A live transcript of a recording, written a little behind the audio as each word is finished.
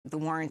the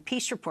War and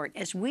Peace Report,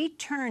 as we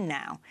turn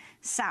now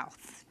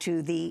south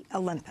to the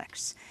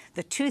Olympics.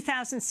 The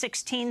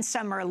 2016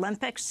 Summer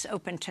Olympics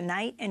open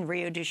tonight in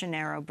Rio de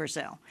Janeiro,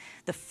 Brazil,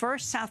 the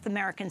first South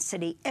American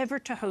city ever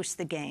to host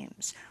the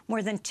Games.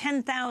 More than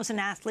 10,000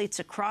 athletes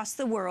across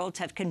the world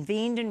have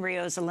convened in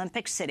Rio's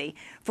Olympic City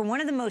for one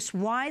of the most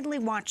widely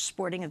watched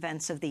sporting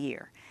events of the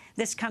year.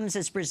 This comes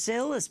as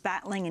Brazil is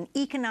battling an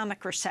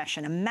economic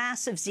recession, a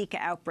massive Zika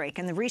outbreak,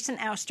 and the recent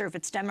ouster of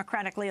its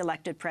democratically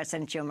elected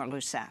president, Dilma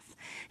Rousseff.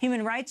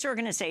 Human rights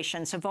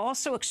organizations have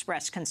also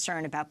expressed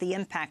concern about the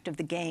impact of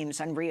the Games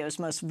on Rio's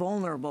most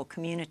vulnerable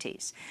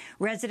communities.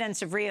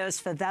 Residents of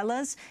Rio's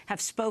favelas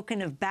have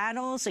spoken of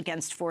battles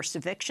against forced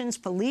evictions,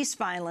 police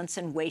violence,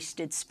 and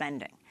wasted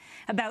spending.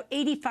 About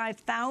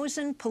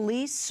 85,000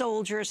 police,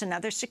 soldiers, and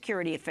other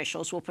security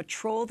officials will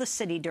patrol the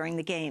city during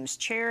the Games.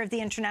 Chair of the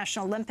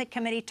International Olympic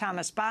Committee,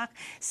 Thomas Bach,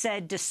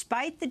 said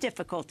despite the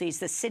difficulties,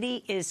 the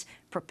city is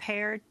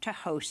prepared to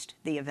host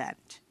the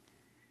event.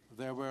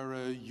 There were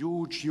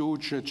huge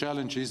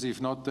challenges,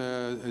 if not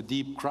a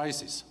deep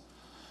crisis.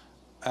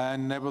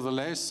 And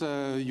nevertheless,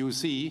 you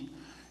see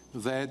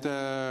that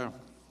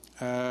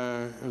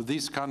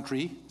this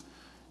country,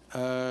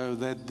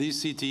 that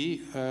this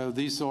city,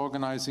 this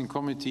organizing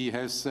committee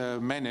has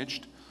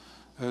managed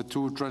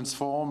to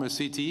transform a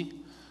city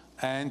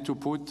and to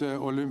put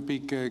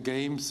Olympic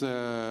Games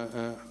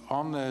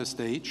on the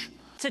stage.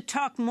 To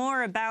talk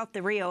more about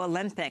the Rio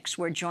Olympics,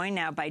 we're joined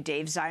now by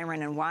Dave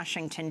Zirin in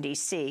Washington,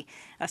 D.C.,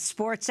 a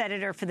sports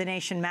editor for The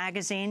Nation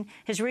magazine.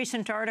 His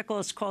recent article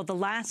is called The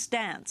Last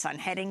Dance on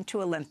Heading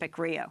to Olympic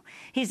Rio.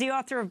 He's the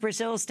author of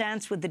Brazil's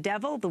Dance with the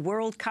Devil, the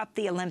World Cup,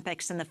 the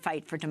Olympics, and the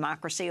Fight for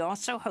Democracy,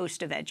 also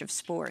host of Edge of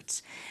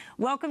Sports.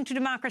 Welcome to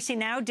Democracy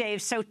Now!,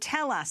 Dave. So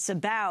tell us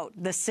about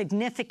the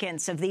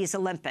significance of these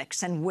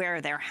Olympics and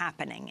where they're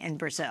happening in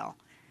Brazil.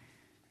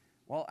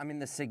 Well, I mean,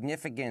 the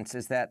significance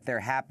is that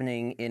they're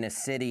happening in a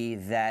city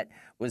that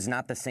was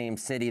not the same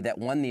city that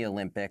won the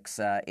Olympics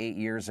 8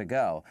 years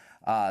ago.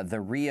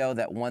 The Rio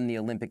that won the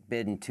Olympic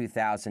bid in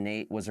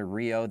 2008 was a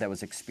Rio that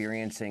was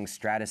experiencing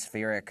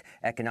stratospheric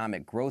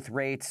economic growth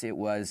rates. It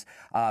was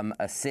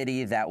a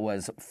city that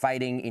was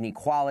fighting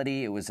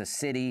inequality. It was a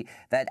city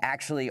that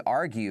actually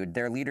argued,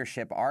 their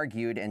leadership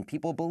argued, and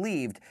people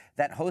believed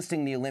that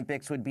hosting the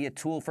Olympics would be a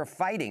tool for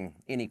fighting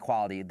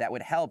inequality that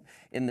would help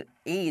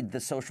aid the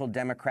social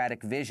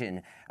democratic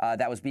vision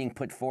that was being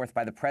put forth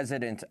by the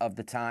president of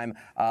the time,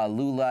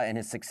 Lula, and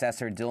his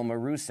successor, Dilma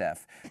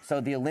Rousseff.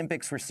 So the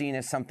Olympics were seen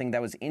as something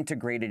that was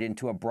integrated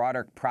into a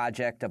broader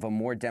project of a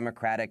more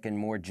democratic and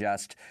more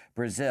just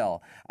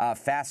Brazil.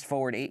 Fast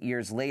forward 8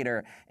 years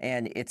later,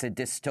 and it's a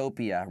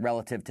dystopia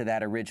relative to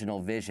that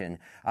original vision.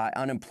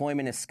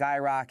 Unemployment is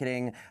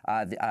skyrocketing.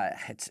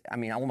 It's, I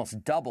mean,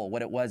 almost double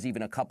what it was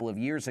even a couple of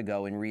years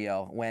ago in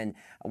Rio when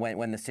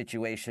the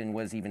situation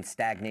was even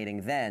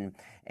stagnating then,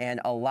 and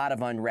a lot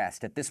of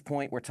unrest. At this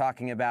point, we're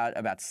talking about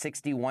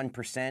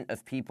 61%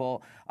 of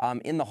people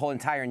in the whole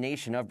entire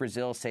nation of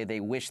Brazil say they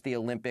wish the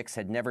Olympics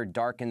had never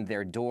darkened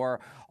their door.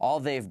 All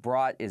they've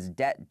brought is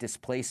debt,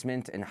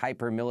 displacement, and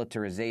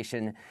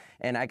hyper-militarization.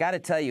 And I got to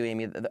tell you,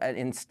 Amy,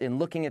 in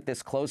looking at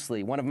this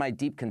closely, one of my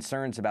deep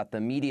concerns about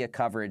the media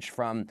coverage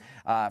from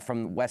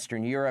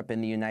Western Europe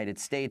and the United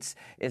States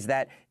is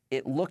that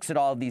it looks at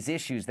all of these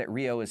issues that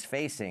Rio is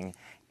facing,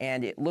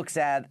 and it looks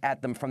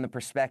at them from the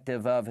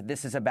perspective of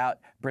this is about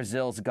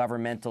Brazil's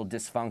governmental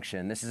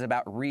dysfunction. This is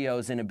about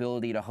Rio's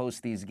inability to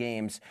host these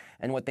games.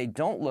 And what they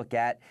don't look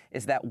at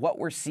is that what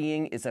we're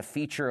seeing is a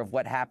feature of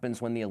what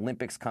happens when the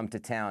Olympics come to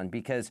town.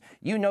 Because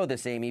you know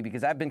this, Amy,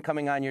 because I've been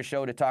coming on your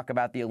show to talk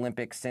about the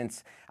Olympics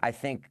since, I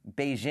think,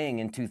 Beijing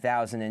in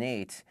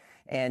 2008.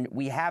 And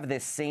we have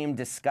this same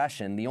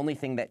discussion. The only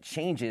thing that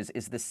changes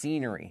is the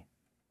scenery.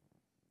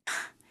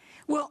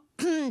 Well,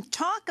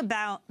 talk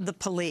about the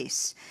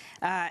police.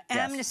 Yes.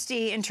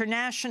 Amnesty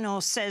International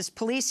says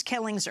police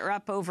killings are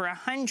up over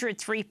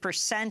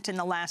 103% in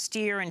the last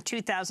year. In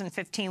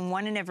 2015,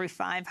 1 in every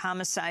 5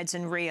 homicides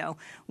in Rio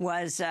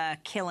was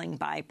killing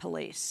by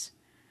police.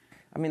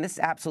 I mean, this is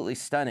absolutely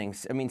stunning.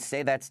 I mean,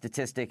 say that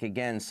statistic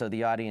again so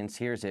the audience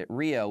hears it.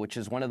 Rio, which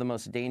is one of the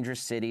most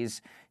dangerous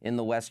cities in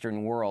the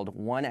Western world,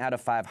 1 out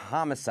of 5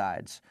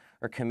 homicides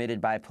are committed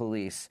by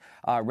police.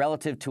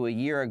 Relative to a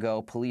year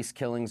ago, police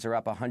killings are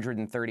up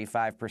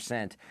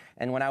 135%.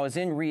 And when I was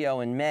in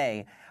Rio in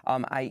May,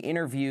 I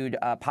interviewed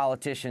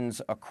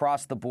politicians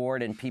across the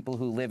board and people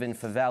who live in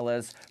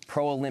favelas,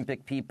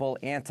 pro-Olympic people,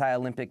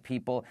 anti-Olympic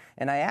people,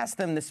 and I asked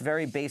them this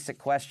very basic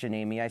question,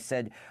 Amy. I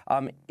said,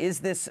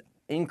 is this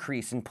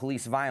increase in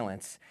police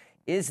violence,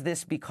 is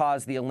this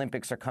because the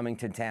Olympics are coming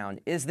to town?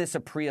 Is this a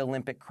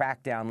pre-Olympic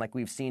crackdown like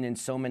we've seen in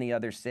so many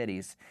other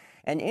cities?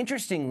 And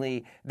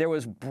interestingly, there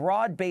was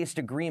broad-based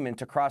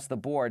agreement across the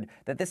board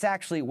that this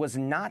actually was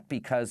not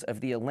because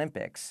of the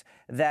Olympics,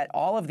 that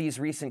all of these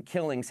recent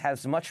killings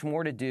has much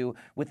more to do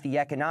with the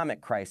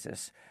economic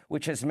crisis,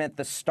 which has meant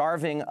the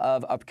starving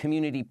of a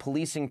community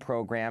policing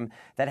program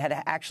that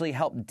had actually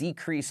helped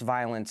decrease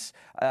violence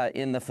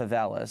in the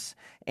favelas.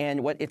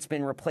 And what it's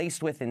been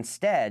replaced with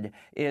instead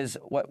is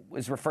what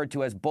is referred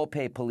to as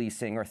bullpen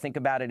policing, or think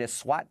about it as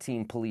SWAT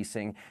team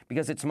policing,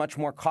 because it's much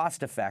more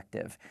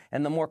cost-effective.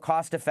 And the more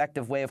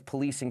cost-effective way of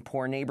policing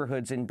poor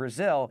neighborhoods in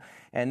Brazil,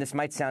 and this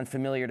might sound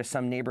familiar to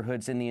some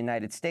neighborhoods in the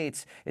United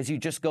States, is you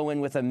just go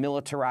in with a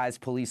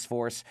militarized police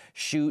force,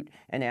 shoot,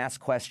 and ask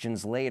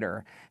questions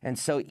later. And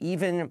so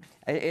even,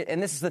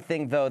 and this is the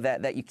thing, though,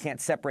 that you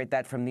can't separate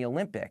that from the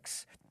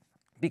Olympics.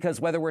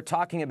 Because whether we're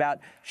talking about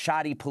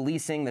shoddy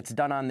policing that's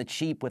done on the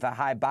cheap with a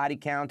high body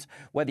count,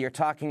 whether you're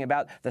talking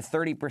about the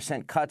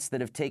 30% cuts that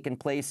have taken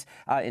place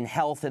in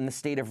health in the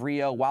state of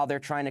Rio while they're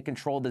trying to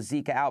control the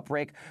Zika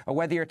outbreak, or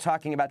whether you're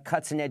talking about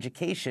cuts in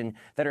education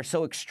that are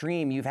so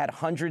extreme you've had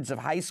hundreds of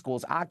high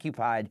schools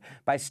occupied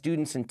by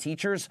students and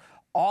teachers,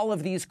 all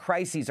of these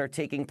crises are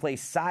taking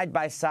place side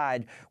by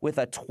side with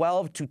a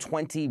 $12 to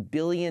 $20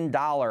 billion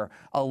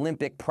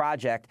Olympic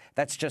project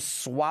that's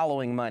just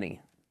swallowing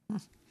money.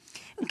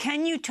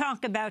 Can you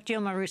talk about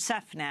Dilma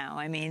Rousseff now?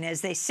 I mean,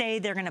 as they say,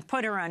 they're going to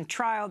put her on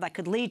trial. That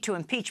could lead to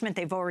impeachment.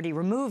 They've already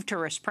removed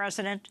her as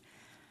president.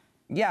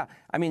 Yeah,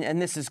 I mean,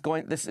 and this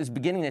is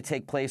beginning to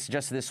take place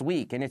just this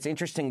week. And it's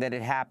interesting that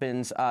it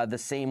happens the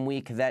same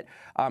week that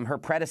her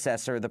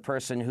predecessor, the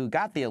person who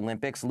got the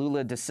Olympics,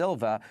 Lula da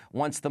Silva,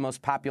 once the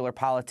most popular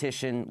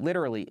politician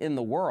literally in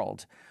the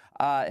world,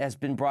 has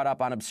been brought up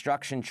on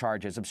obstruction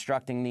charges,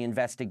 obstructing the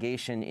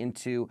investigation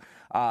into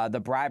the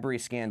bribery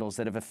scandals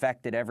that have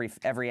affected every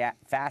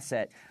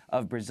facet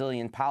of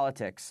Brazilian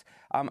politics.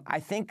 I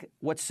think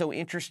what's so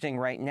interesting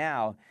right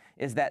now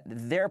is that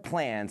their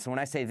plans, and when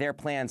I say their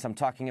plans, I'm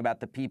talking about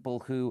the people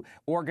who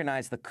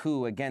organized the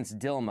coup against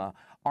Dilma,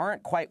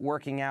 aren't quite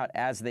working out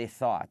as they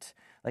thought.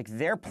 Like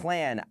their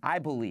plan, I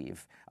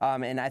believe,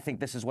 and I think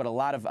this is what a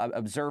lot of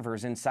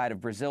observers inside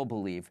of Brazil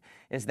believe,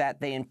 is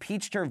that they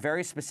impeached her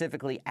very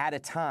specifically at a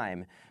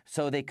time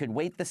so they could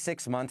wait the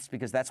 6 months,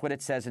 because that's what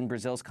it says in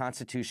Brazil's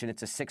constitution.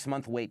 It's a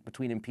 6-month wait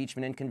between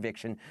impeachment and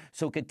conviction,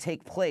 so it could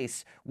take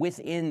place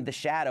within the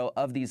shadow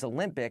of these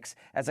Olympics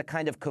as a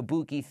kind of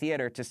kabuki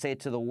theater to say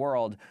to the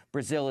world,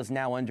 Brazil is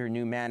now under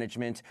new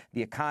management,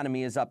 the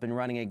economy is up and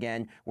running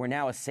again, we're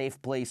now a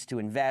safe place to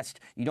invest,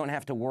 you don't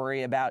have to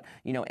worry about,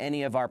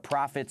 any of our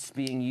profits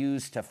being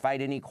used to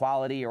fight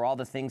inequality or all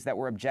the things that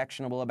were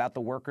objectionable about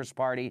the Workers'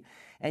 Party.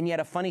 And yet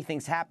a funny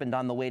thing's happened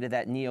on the way to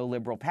that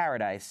neoliberal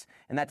paradise.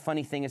 And that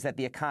funny thing is that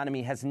the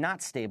economy has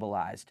not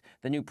stabilized.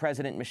 The new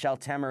president, Michel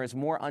Temer, is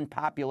more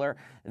unpopular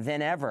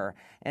than ever.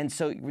 And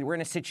so we're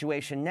in a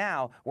situation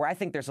now where I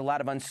think there's a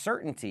lot of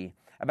uncertainty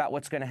about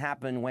what's going to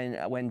happen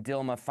when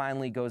Dilma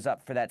finally goes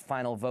up for that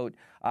final vote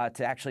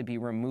to actually be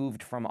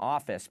removed from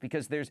office,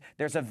 because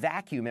there's a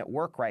vacuum at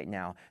work right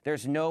now.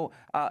 There's no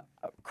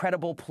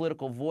credible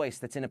political voice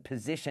that's in a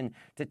position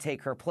to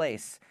take her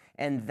place.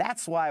 And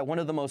that's why one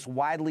of the most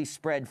widely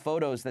spread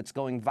photos that's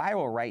going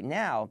viral right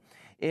now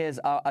is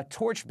a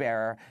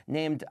torchbearer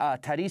named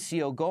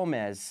Tarcísio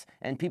Gomes.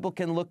 And people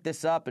can look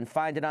this up and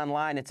find it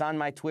online. It's on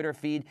my Twitter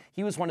feed.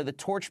 He was one of the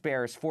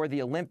torchbearers for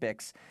the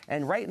Olympics.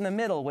 And right in the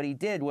middle, what he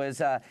did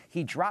was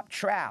he dropped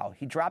trow.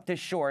 He dropped his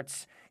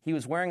shorts. He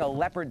was wearing a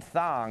leopard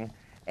thong.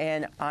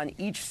 And on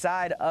each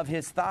side of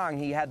his thong,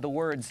 he had the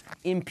words,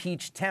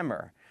 "Impeach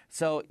Temer."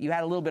 So you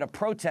had a little bit of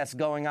protest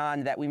going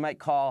on that we might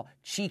call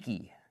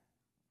cheeky.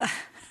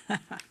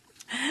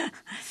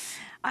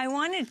 I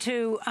wanted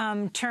to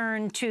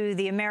turn to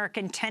the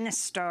American tennis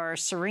star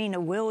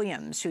Serena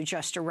Williams, who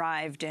just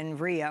arrived in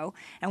Rio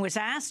and was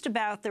asked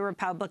about the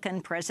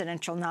Republican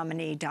presidential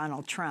nominee,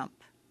 Donald Trump.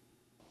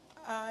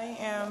 I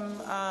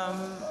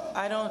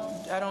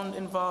don't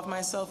involve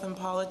myself in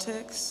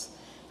politics.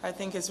 I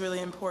think it's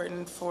really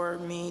important for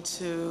me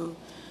to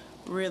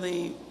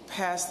really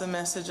pass the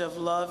message of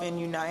love and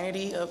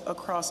unity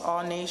across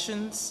all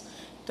nations.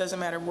 Doesn't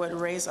matter what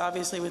race.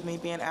 Obviously, with me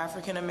being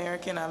African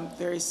American, I'm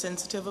very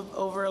sensitive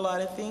over a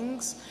lot of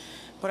things.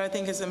 But I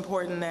think it's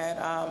important that,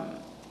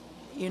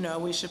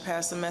 we should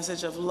pass the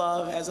message of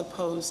love as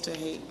opposed to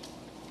hate.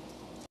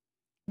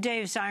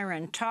 Dave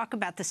Zirin, talk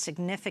about the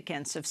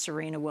significance of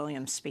Serena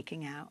Williams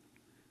speaking out.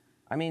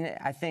 I mean,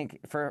 I think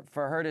for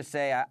her to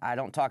say, I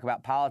don't talk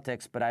about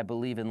politics, but I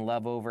believe in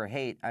love over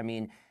hate, I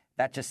mean,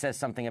 that just says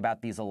something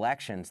about these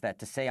elections, that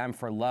to say I'm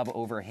for love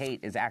over hate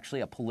is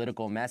actually a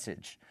political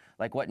message.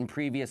 Like what in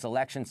previous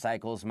election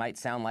cycles might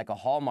sound like a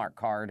Hallmark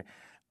card,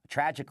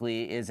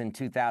 tragically is in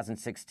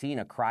 2016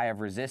 a cry of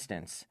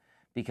resistance.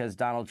 because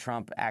Donald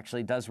Trump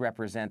actually does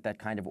represent that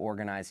kind of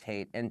organized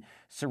hate. And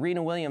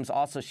Serena Williams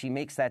also, she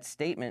makes that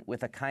statement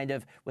with a kind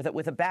of,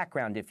 with a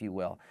background, if you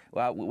will,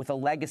 with a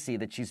legacy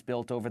that she's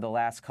built over the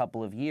last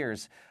couple of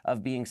years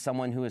of being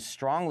someone who has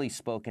strongly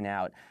spoken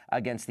out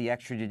against the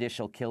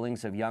extrajudicial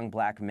killings of young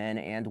black men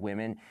and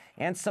women,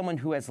 and someone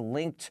who has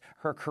linked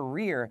her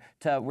career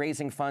to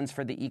raising funds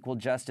for the Equal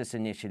Justice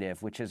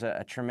Initiative, which is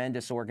a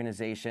tremendous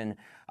organization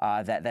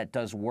that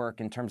does work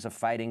in terms of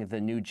fighting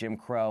the new Jim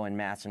Crow and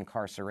mass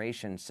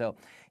incarceration. So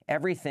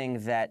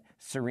everything that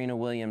Serena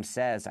Williams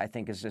says, I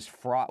think, is just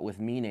fraught with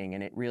meaning.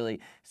 And it really,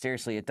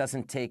 seriously, it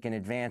doesn't take an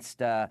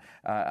advanced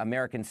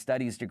American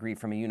studies degree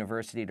from a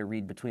university to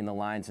read between the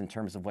lines in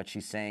terms of what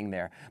she's saying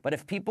there. But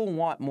if people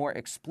want more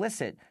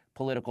explicit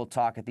political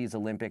talk at these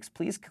Olympics,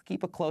 please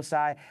keep a close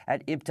eye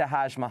at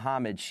Ibtihaj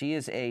Muhammad. She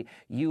is a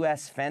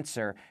U.S.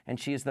 fencer, and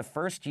she is the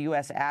first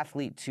U.S.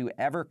 athlete to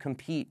ever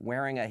compete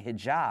wearing a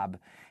hijab.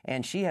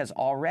 And she has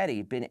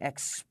already been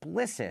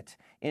explicit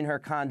in her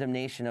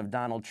condemnation of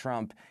Donald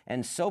Trump,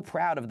 and so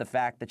proud of the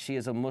fact that she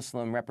is a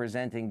Muslim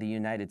representing the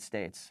United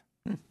States.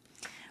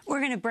 We're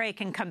going to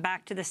break and come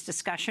back to this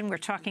discussion. We're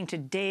talking to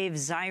Dave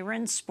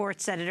Zirin,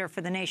 sports editor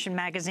for The Nation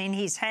magazine.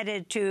 He's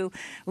headed to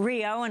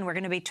Rio, and we're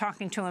going to be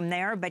talking to him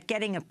there, but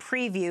getting a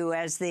preview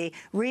as the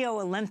Rio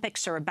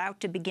Olympics are about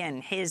to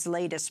begin. His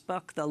latest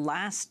book, The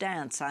Last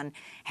Dance, on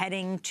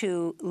heading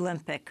to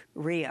Olympic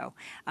Rio.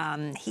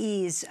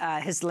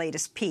 His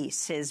latest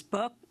piece, his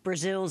book,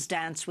 Brazil's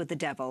Dance with the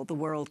Devil, the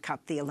World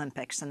Cup, the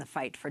Olympics, and the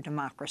Fight for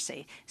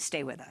Democracy.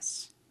 Stay with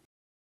us.